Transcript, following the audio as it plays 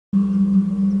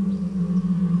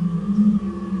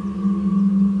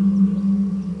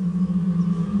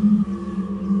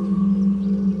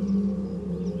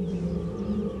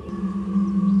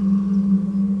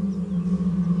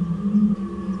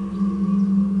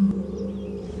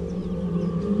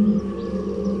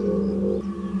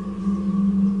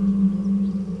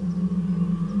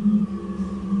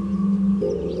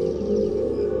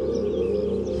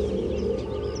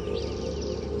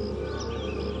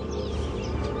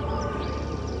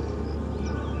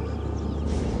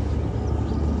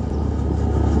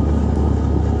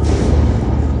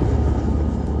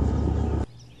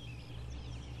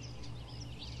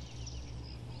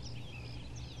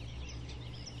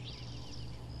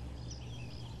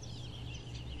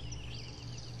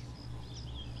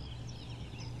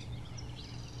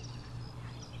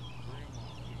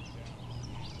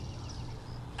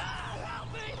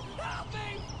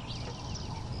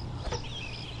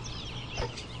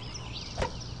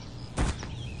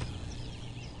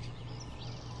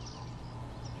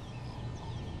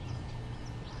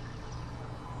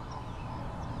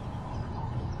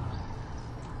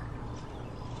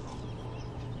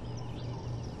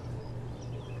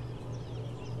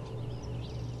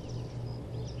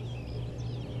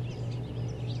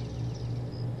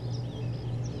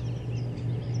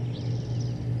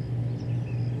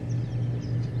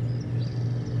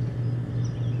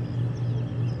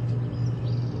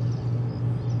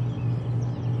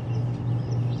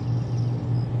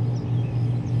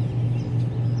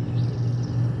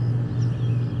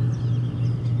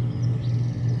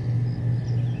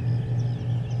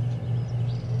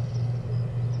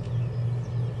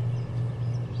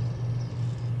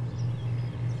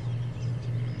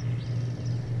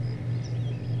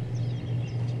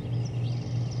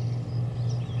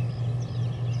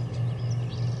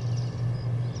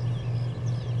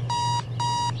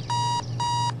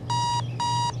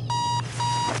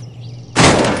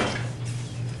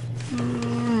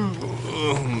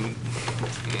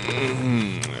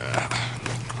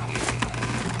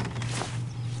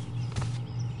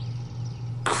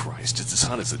Christ, it's as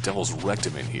hot as the devil's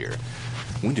rectum in here.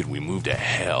 When did we move to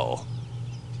hell?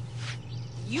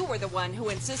 You were the one who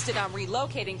insisted on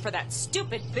relocating for that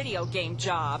stupid video game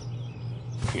job.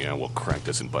 Yeah, well, crack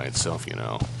doesn't by itself, you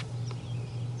know.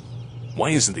 Why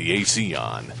isn't the AC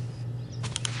on?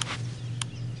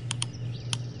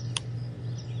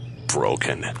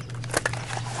 Broken.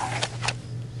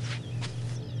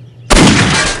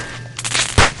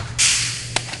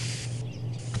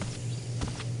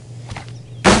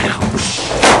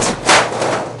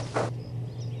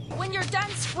 When you're done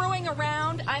screwing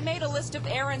around, I made a list of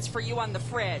errands for you on the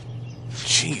fridge.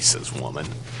 Jesus, woman.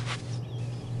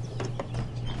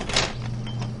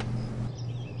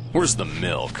 Where's the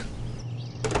milk?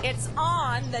 It's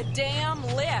on the damn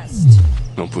list.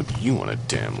 I'll put you on a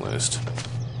damn list.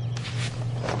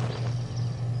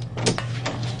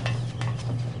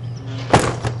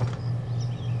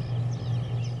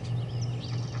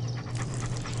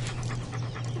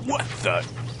 What the?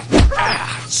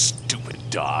 Ah, stupid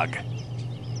dog.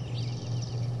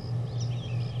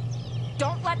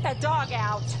 Don't let the dog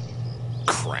out.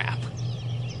 Crap.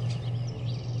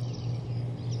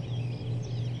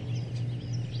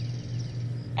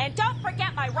 And don't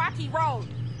forget my rocky road.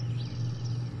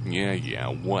 Yeah,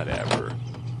 whatever.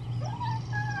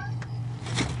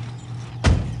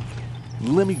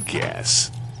 Let me guess.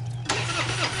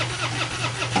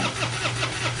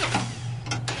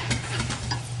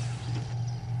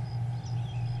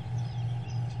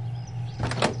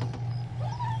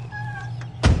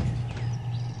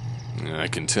 I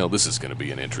can tell this is going to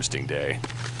be an interesting day.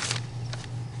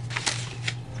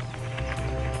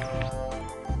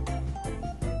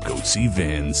 Go see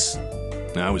Vince.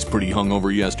 I was pretty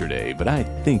hungover yesterday, but I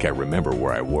think I remember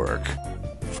where I work.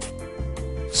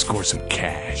 Score some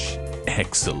cash.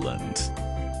 Excellent.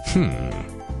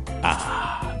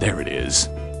 Ah, there it is.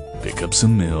 Pick up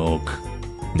some milk.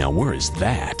 Now where is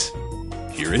that?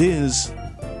 Here it is.